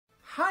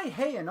Hi,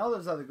 hey, and all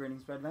those other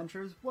greetings for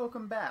adventurers.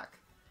 Welcome back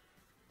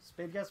to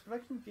Spade Gal's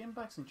Productions, the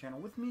unboxing channel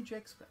with me,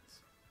 Jake Spence,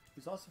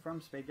 who's also from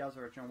Spade Gal's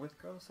Original with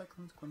Girl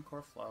Cyclones,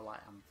 Quincore, Florali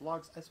on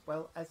vlogs as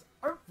well as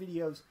art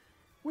videos,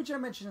 which I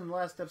mentioned in the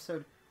last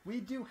episode. We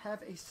do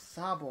have a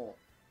Sable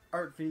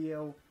art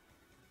video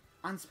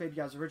on Spade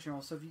Gal's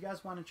Original, so if you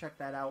guys want to check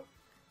that out,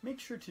 make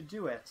sure to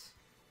do it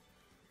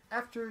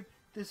after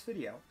this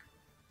video.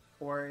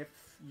 Or if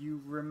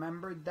you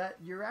remembered that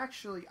you're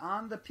actually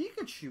on the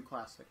Pikachu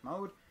Classic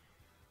mode,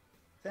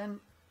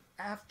 then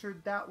after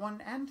that one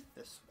and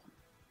this one.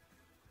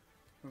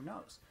 Who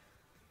knows?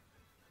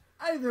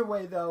 Either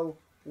way, though,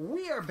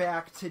 we are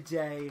back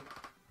today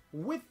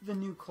with the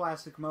new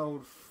Classic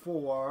mode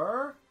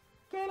for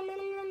Bing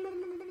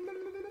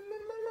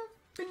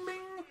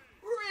Bing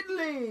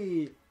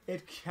Ridley!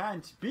 It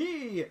can't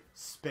be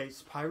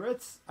Space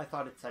Pirates. I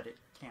thought it said it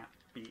can't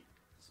be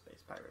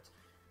Space Pirates.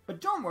 But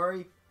don't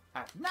worry,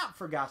 I've not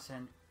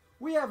forgotten.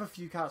 We have a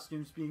few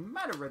costumes being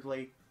Meta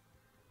Ridley,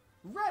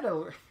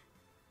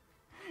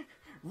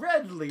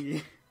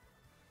 Redley,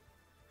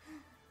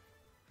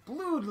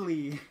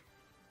 Bloodly,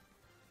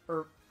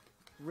 or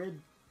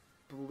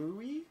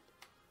Bluey?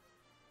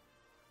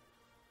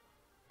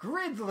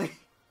 Gridley!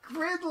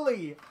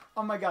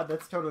 Oh my god,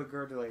 that's totally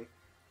Gridley.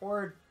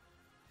 Or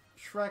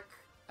Shrek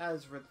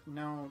as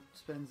no,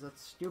 Spins,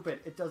 that's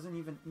stupid. It doesn't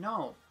even,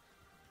 no.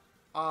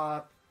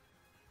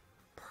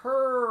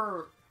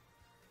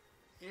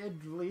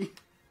 Idly.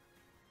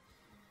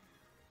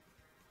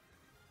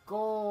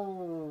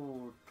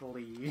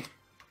 Goldly.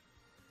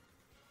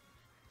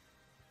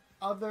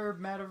 Other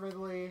Meta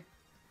Ridley.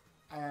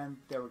 And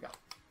there we go.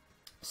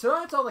 So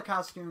that's all the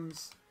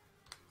costumes.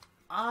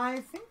 I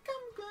think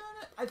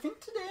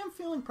today I'm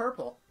feeling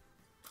purple.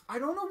 I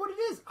don't know what it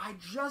is. I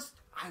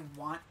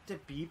want to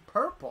be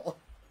purple.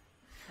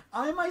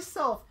 I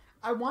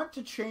want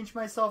to change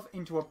myself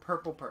into a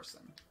purple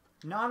person.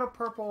 Not a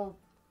purple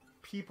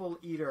people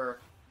eater.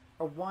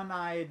 A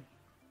one-eyed,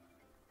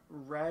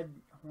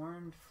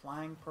 red-horned,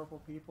 flying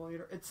purple people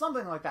eater. It's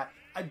something like that.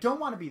 I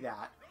don't want to be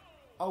that.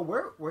 Oh,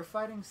 we're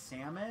fighting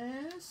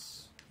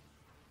Samus?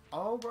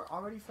 Oh, we're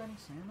already fighting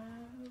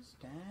Samus?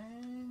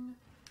 Dang.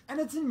 And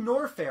it's in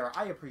Norfair.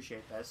 I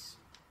appreciate this.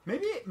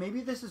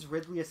 Maybe this is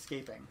Ridley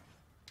escaping.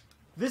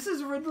 This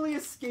is Ridley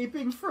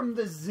escaping from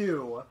the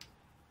zoo.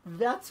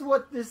 That's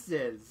what this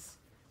is.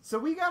 So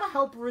we gotta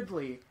help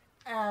Ridley.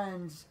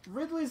 And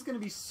Ridley's going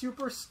to be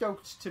super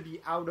stoked to be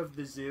out of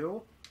the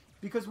zoo,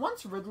 because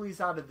once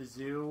Ridley's out of the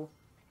zoo,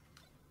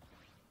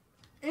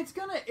 it's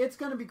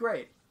gonna be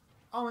great.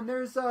 Oh, and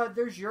there's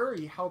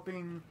Yuri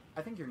helping.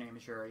 I think your name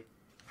is Yuri,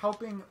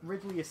 helping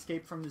Ridley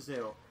escape from the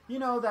zoo. You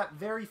know, that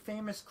very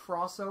famous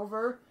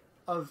crossover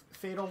of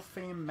Fatal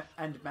Frame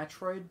and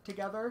Metroid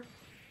together.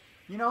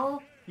 You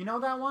know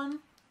that one.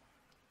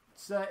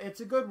 It's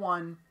a good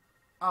one.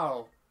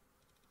 Oh,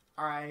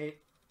 all right.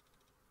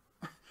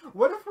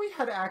 What if we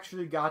had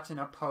actually gotten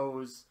a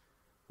pose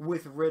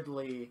with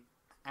Ridley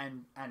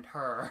and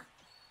her?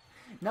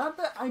 Not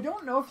that, I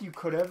don't know if you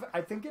could have.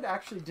 I think it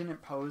actually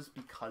didn't pose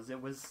because it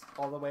was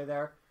all the way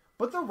there.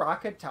 But the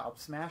rocket to up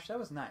smash, that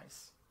was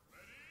nice.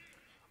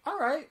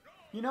 Alright,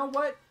 you know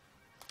what?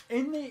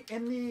 In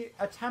the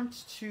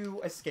attempt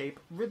to escape,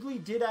 Ridley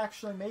did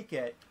actually make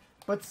it.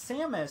 But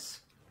Samus,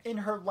 in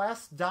her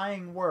last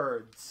dying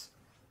words,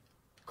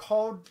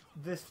 called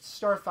the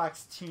Star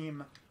Fox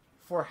team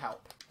for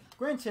help.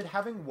 Granted,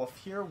 having Wolf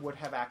here would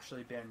have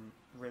actually been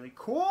really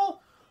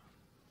cool,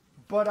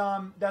 but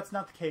that's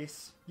not the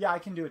case. Yeah, I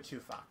can do it too,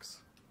 Fox.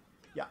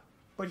 Yeah,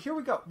 but here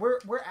we go.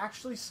 We're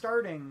actually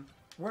starting.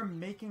 We're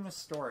making a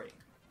story.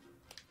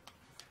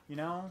 You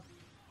know,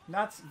 and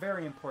that's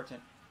very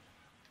important.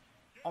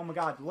 Oh my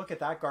God! Look at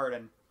that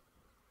garden.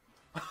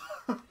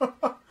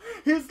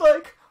 He's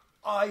like,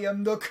 I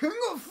am the king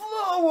of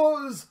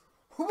flowers.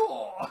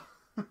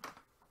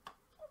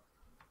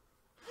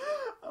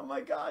 Oh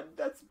my god,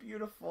 that's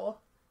beautiful.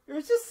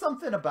 There's just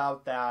something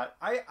about that.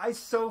 I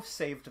so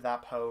saved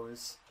that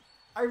pose.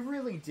 I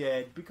really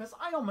did, because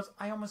I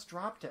almost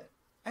dropped it.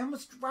 I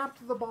almost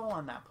dropped the ball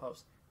on that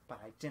pose, but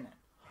I didn't.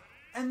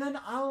 And then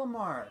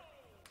Alamar.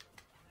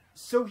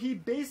 So he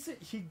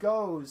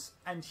goes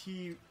and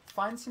he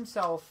finds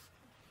himself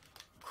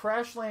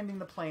crash landing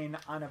the plane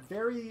on a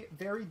very,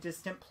 very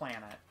distant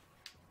planet.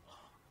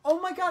 Oh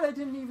my god, I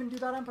didn't even do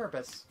that on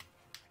purpose.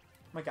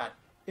 Oh my god.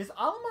 Is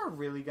Alamar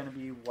really going to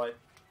be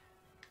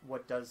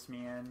what does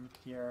me in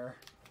here?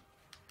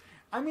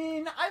 I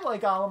mean, I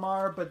like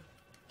Alamar, but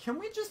can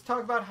we just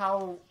talk about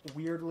how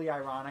weirdly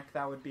ironic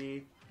that would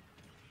be?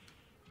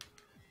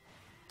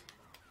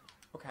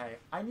 Okay,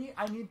 I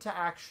need to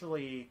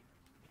actually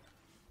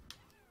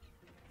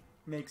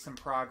make some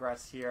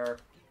progress here.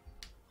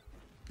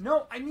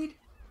 No, I need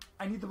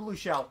the blue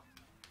shell.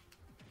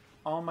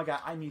 Oh my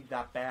god, I need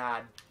that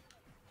bad.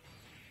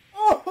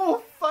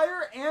 Oh,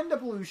 fire and a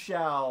blue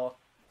shell.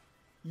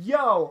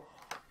 Yo,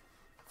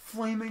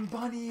 flaming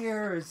bunny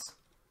ears.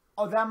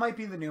 Oh, that might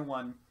be the new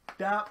one.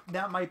 That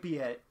might be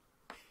it.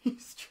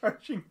 He's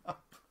charging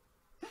up.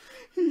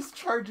 He's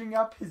charging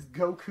up his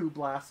Goku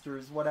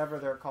blasters, whatever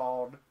they're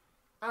called.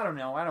 I don't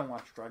know. I don't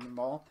watch Dragon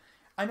Ball.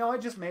 I know I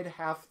just made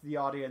half the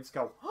audience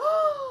go,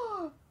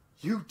 "Oh,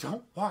 you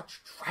don't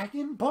watch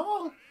Dragon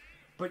Ball?"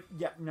 But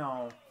yeah,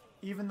 no.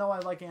 Even though I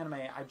like anime,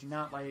 I do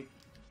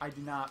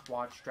not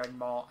watch Dragon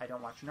Ball. I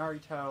don't watch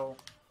Naruto.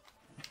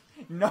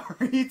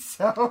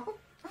 Naruto.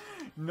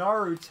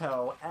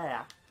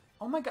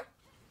 Oh my god.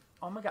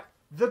 Oh my god.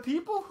 The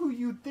people who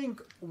you'd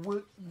think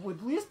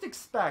would least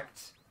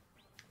expect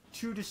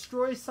to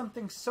destroy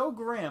something so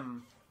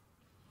grim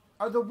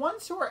are the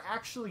ones who are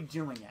actually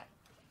doing it.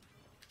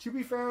 To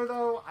be fair,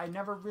 though, I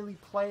never really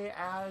play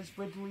as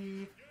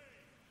Ridley.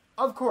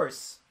 Of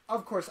course,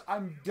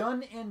 I'm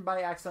done in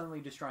by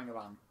accidentally destroying a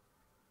bomb.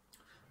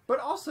 But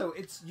also,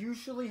 it's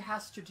usually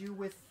has to do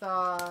with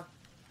a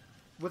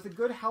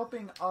good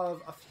helping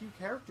of a few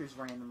characters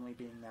randomly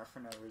being there for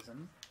no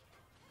reason.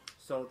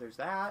 So there's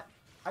that.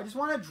 I just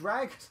want to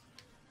drag...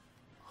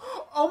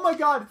 Oh my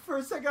god, for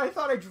a second I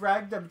thought I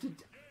dragged them to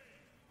death.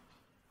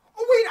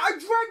 Oh wait, I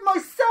dragged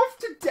myself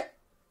to death!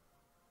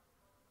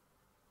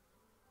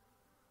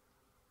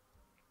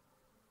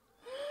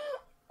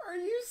 Are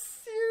you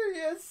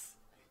serious?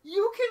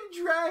 You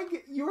can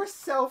drag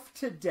yourself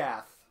to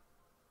death.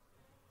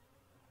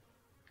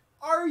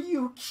 Are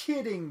you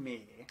kidding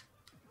me?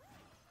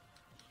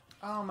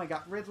 Oh my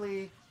god,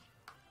 Ridley,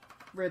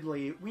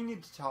 we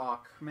need to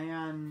talk,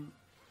 man.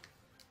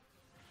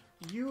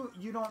 You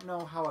don't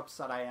know how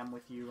upset I am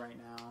with you right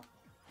now.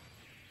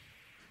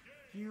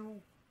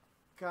 You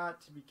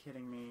got to be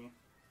kidding me.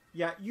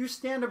 Yeah, you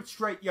stand up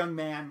straight, young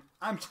man.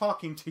 I'm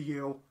talking to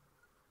you.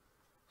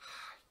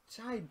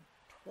 I died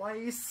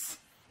twice.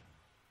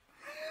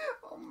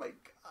 Oh my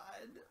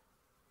god.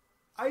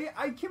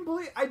 I can't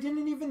believe I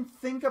didn't even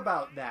think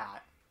about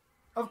that.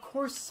 Of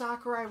course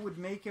Sakurai would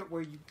make it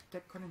where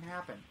that couldn't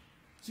happen.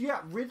 So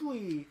yeah,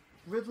 Ridley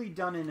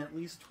done in at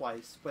least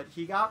twice, but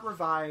he got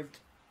revived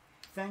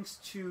thanks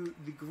to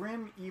the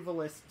grim,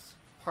 evilest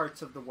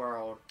parts of the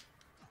world.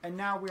 And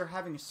now we're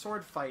having a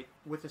sword fight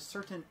with a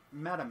certain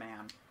Meta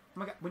Man. Oh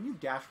my god, when you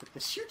dash with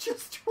this, you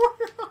just tore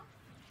up.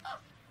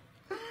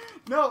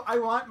 No, I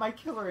want my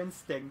killer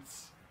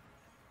instincts.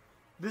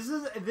 This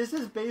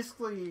is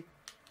basically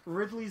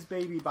Ridley's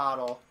baby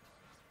bottle.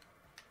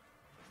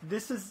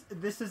 This is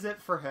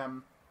it for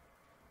him.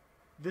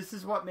 This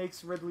is what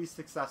makes Ridley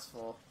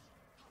successful.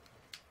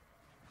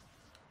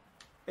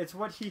 It's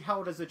what he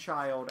held as a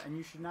child, and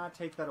you should not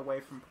take that away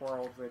from poor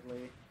old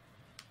Ridley.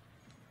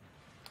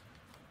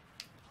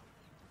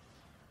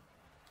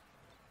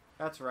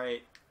 That's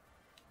right.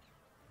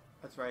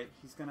 That's right.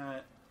 He's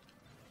gonna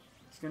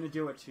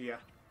do it to you.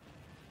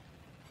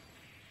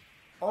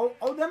 Oh,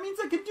 that means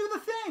I can do the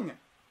thing!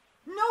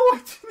 No,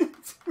 I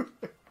didn't do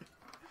it!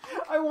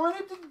 I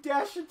wanted to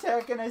dash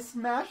attack and I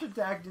smash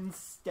attacked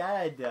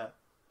instead.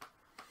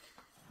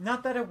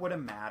 Not that it would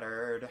have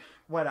mattered.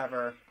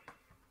 Whatever.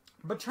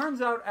 But turns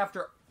out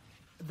after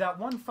that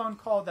one phone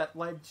call that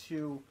led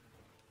to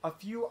a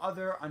few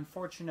other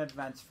unfortunate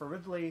events for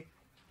Ridley,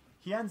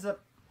 he ends up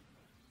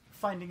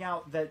finding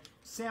out that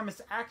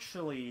Samus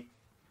actually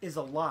is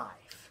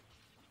alive.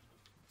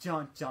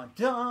 Dun dun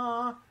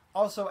dun!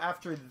 Also,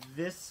 after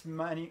this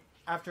many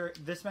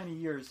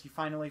years, he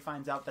finally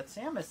finds out that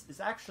Samus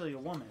is actually a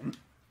woman.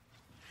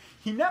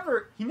 He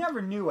never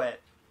knew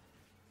it.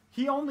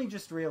 He only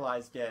just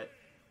realized it.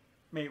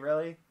 Mate,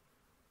 really?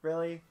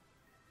 Really?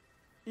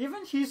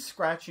 Even he's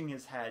scratching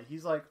his head.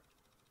 He's like,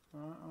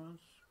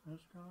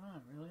 what's going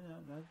on? Really?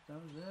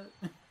 That was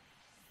it?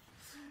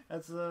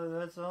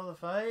 That's all the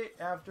fight?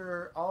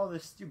 After all the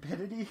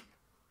stupidity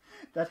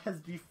that has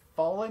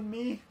befallen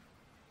me?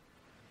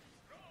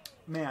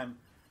 Man.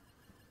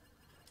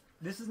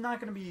 This is not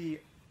going to be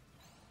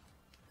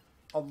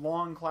a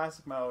long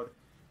classic mode.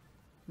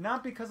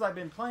 Not because I've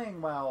been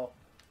playing well,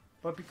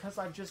 but because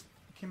I've just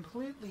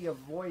completely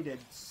avoided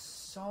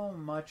so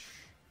much.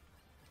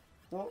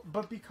 Well,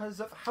 but because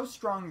of how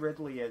strong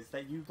Ridley is,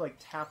 that you, like,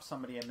 tap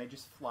somebody and they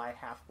just fly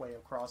halfway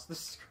across the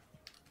screen.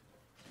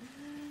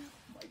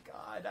 Oh my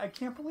god, I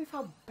can't believe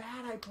how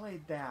bad I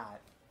played that.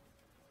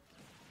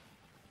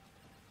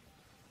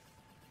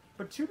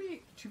 But to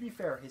be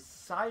fair, his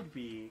side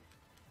B...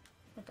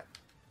 Okay.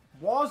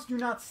 Walls do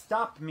not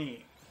stop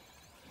me.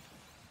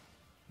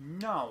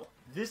 No.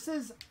 This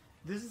is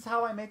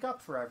how I make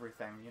up for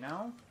everything, you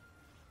know?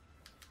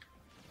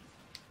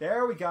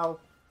 There we go.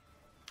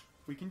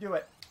 We can do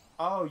it.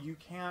 Oh, you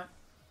can't...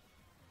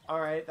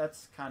 Alright,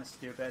 that's kind of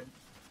stupid.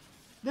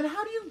 Then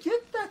how do you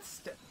get that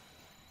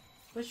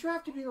Unless you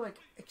have to be, like,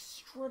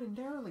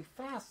 extraordinarily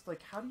fast.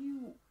 Like, how do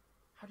you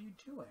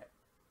do it?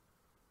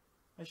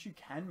 Unless you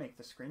can make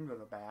the screen go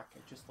back.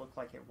 It just looked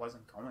like it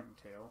wasn't going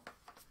to.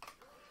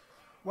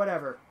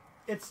 Whatever.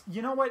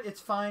 You know what? It's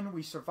fine.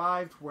 We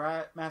survived. We're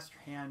at Master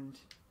Hand.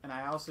 And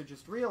I also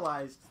just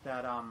realized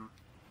that,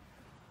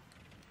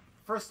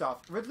 first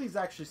off, Ridley's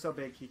actually so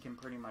big he can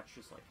pretty much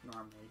just, like,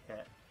 normally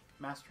hit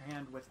Master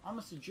Hand with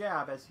almost a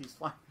jab as he's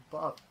flying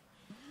above.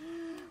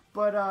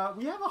 But,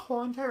 we have a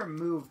whole entire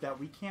move that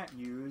we can't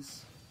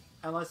use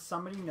unless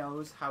somebody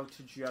knows how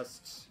to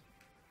just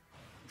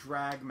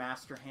drag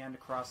Master Hand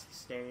across the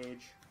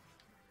stage.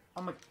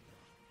 Oh my...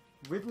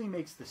 Ridley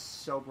makes this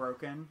so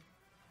broken.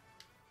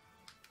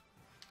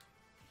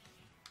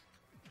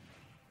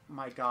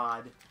 My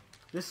god.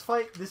 This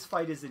fight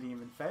isn't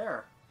even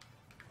fair.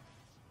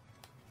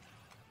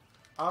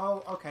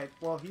 Oh, okay.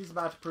 Well, he's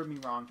about to prove me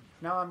wrong.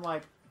 Now I'm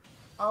like,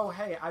 oh,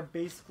 hey, I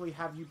basically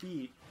have you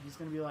beat. He's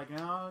gonna be like,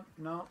 no,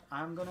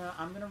 I'm gonna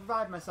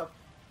revive myself.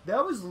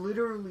 That was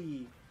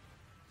literally...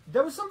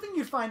 That was something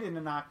you'd find in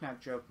a knock-knock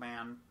joke,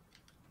 man.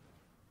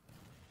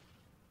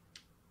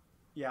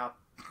 Yeah.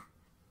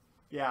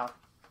 Yeah.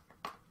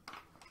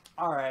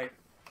 Alright.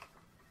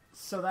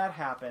 So that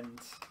happened.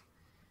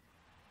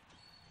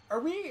 Are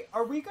we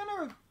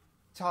gonna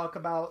talk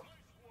about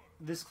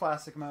this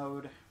classic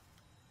mode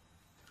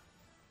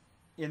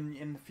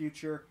in the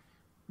future?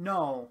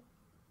 No.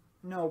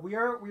 No, we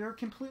are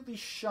completely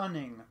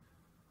shunning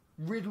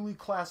Ridley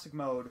classic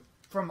mode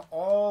from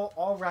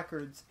all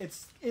records.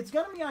 It's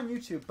gonna be on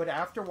YouTube, but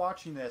after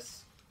watching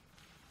this,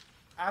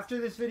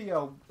 after this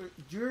video,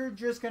 you're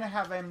just gonna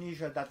have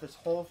amnesia that this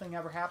whole thing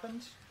ever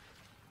happened.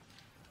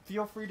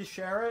 Feel free to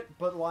share it,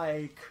 but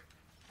like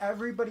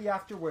everybody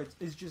afterwards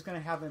is just gonna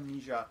have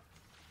amnesia.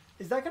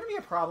 Is that gonna be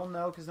a problem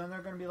though? Because then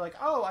they're gonna be like,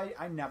 oh,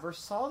 I never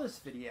saw this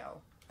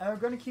video. And they're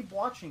gonna keep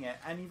watching it,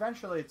 and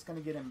eventually it's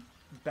gonna get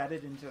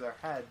embedded into their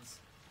heads.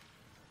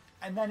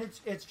 And then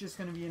it's just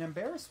gonna be an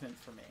embarrassment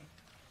for me.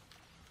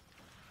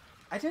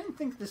 I didn't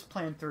think this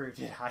plan through,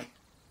 did I?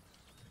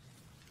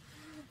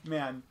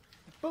 Man.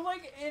 But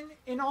like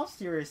in all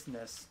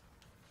seriousness,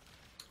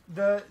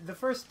 the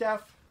first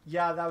death,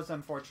 yeah, that was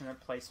unfortunate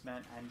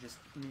placement and just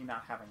me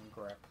not having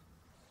grip.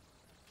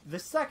 The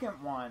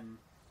second one,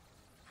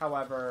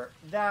 however,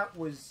 that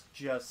was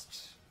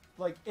just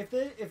like if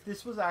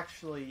this was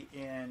actually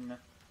in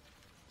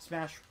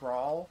Smash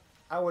Brawl,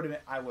 I would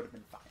have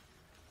been fine.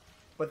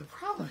 But the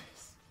problem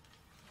is,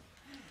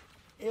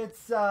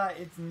 it's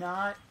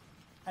not,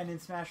 and in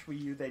Smash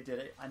Wii U they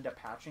did end up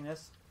patching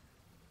this,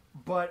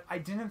 but I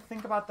didn't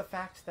think about the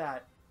fact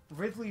that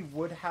Ridley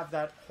would have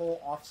that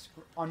whole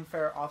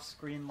unfair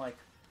off-screen like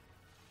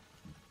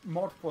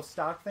multiple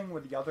stock thing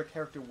where the other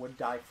character would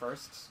die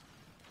first.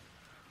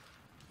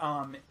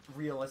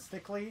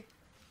 Realistically.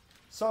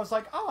 So I was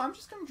like, oh, I'm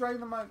just gonna drag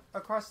them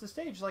across the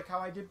stage like how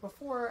I did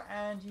before,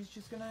 and he's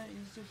just gonna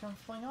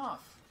fling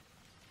off,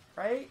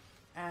 right?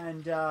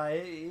 And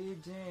he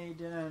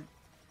didn't.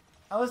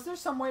 Unless there's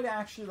some way to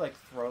actually like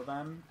throw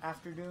them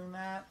after doing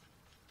that.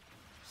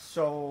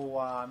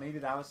 So maybe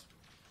that was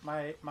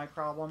my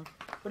problem.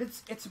 But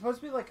it's supposed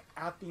to be like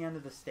at the end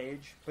of the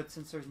stage, but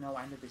since there's no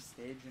end of the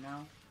stage, you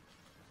know.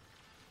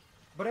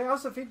 But I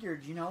also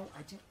figured, you know,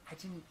 I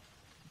didn't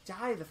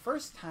die the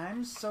first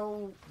time,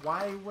 so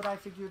why would I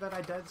figure that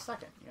I died the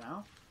second, you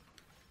know?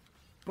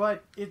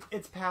 But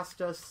it's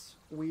past us.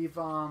 We've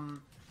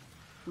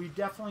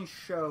definitely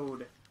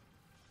showed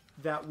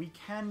that we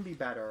can be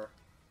better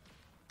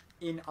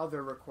in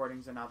other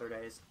recordings and other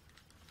days.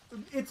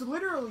 It's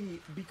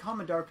literally become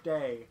a dark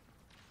day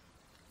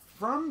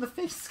from the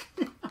face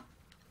cam.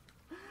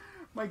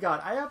 My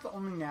god, I have the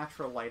only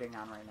natural lighting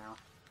on right now.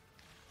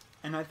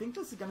 And I think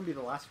this is going to be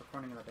the last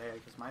recording of the day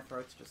because my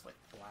throat's just like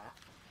black.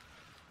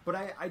 But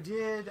I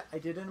did an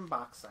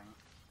unboxing,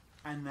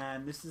 and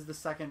then this is the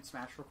second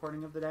Smash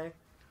recording of the day.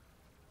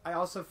 I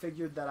also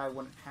figured that I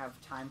wouldn't have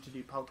time to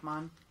do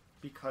Pokemon,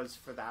 because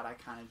for that I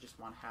kind of just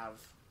want to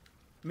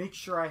make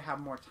sure I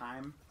have more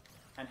time.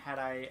 And had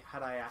I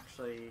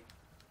actually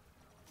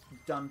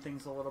done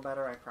things a little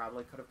better, I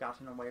probably could have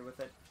gotten away with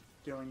it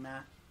doing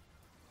that.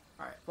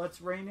 All right,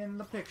 let's rein in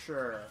the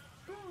picture.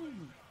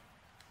 Boom.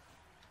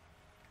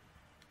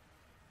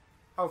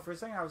 Oh, for a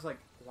second I was like,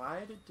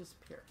 why did it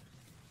disappear?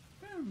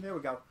 Boom, there we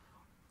go.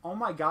 Oh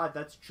my god,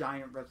 that's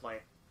giant Ridley.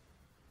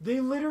 They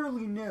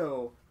literally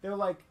knew. They were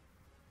like,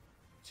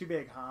 too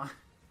big, huh?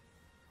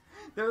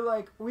 They're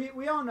like,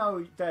 we all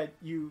know that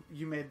you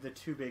made the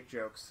too big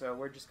jokes, so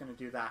we're just going to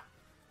do that.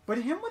 But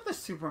him with the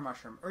super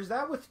mushroom, or is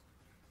that with,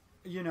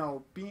 you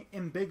know, being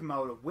in big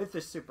mode with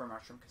the super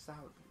mushroom? Because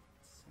that would be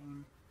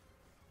insane.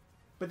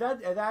 But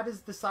that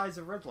is the size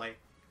of Ridley.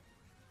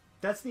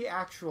 That's the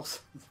actual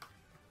size.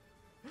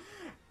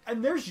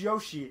 And there's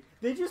Yoshi.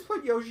 They just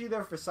put Yoshi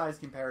there for size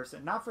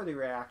comparison, not for the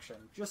reaction.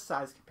 Just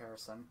size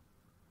comparison.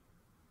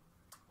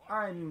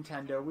 Alright,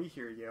 Nintendo, we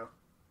hear you.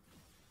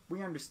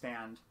 We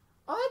understand.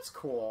 Oh, that's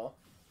cool.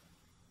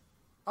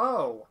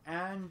 Oh,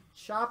 and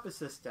Shop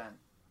Assistant.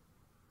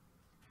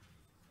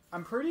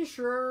 I'm pretty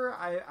sure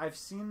I've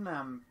seen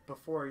them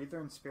before, either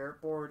in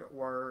Spirit Board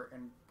or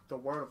in the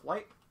World of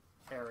Light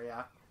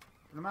area.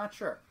 But I'm not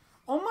sure.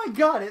 Oh my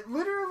god, it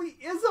literally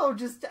is all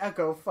just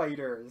Echo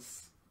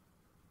Fighters.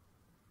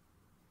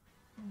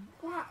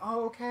 Wow,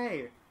 oh,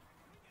 okay.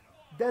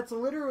 That's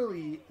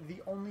literally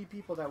the only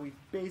people that we've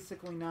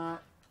basically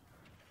not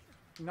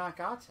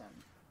gotten.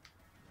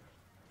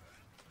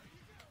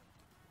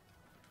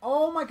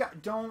 Oh my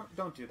god,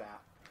 don't do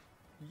that.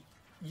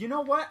 You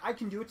know what? I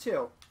can do it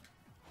too.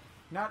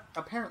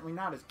 Apparently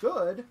not as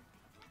good.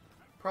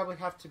 Probably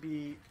have to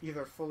be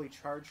either fully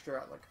charged or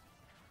at like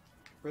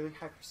really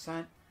high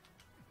percent.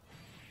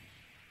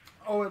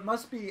 Oh, it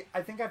must be.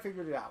 I think I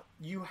figured it out.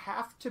 You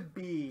have to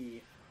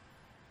be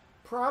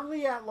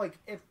probably at like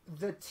if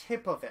the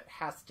tip of it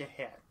has to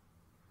hit,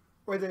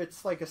 whether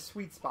it's like a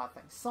sweet spot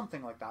thing,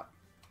 something like that.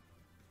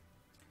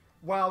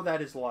 Wow,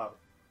 that is low.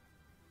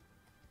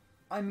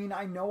 I mean,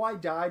 I know I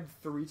died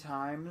 3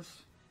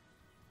 times,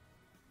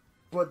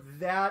 but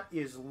that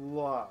is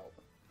low.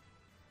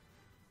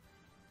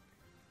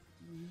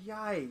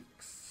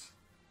 Yikes.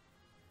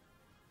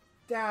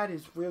 That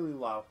is really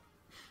low.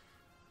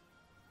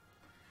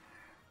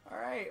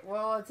 Alright,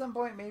 well, at some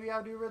point, maybe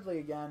I'll do Ridley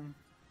again.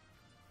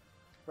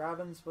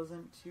 Robbins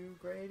wasn't too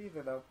great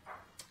either, though.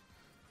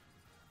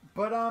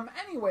 But,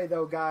 anyway,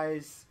 though,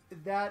 guys,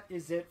 that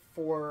is it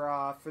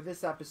for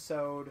this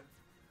episode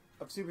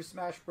of Super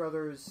Smash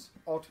Bros.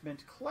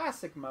 Ultimate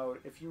Classic Mode.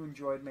 If you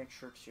enjoyed, make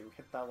sure to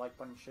hit that like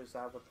button. Shows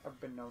out what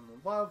I've been known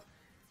to love.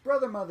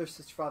 Brother, mother,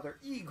 sister, father,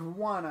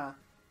 iguana.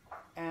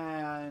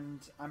 And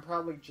I'm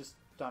probably just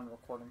done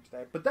recording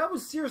today. But that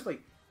was seriously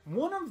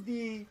one of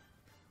the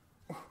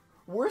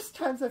worst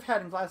times I've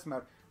had in Classic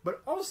Mode.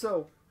 But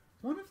also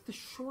one of the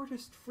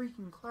shortest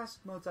freaking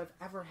Classic Modes I've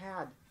ever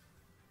had.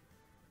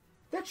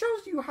 That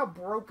shows you how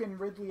broken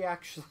Ridley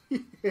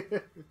actually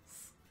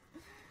is.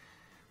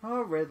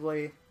 Oh,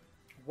 Ridley.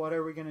 What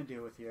are we going to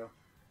do with you?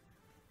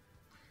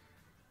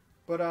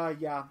 But,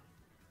 yeah.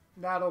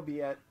 That'll be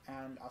it.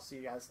 And I'll see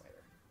you guys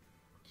later.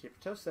 Keep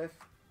your toes safe.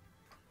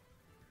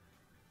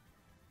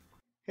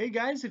 Hey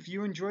guys, if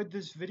you enjoyed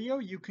this video,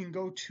 you can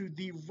go to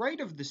the right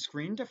of the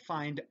screen to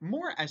find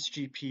more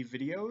SGP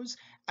videos,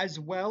 as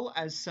well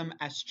as some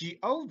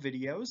SGO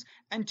videos,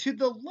 and to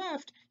the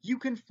left, you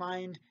can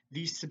find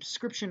the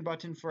subscription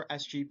button for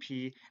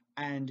SGP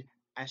and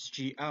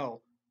SGO.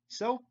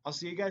 So, I'll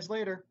see you guys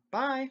later.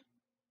 Bye!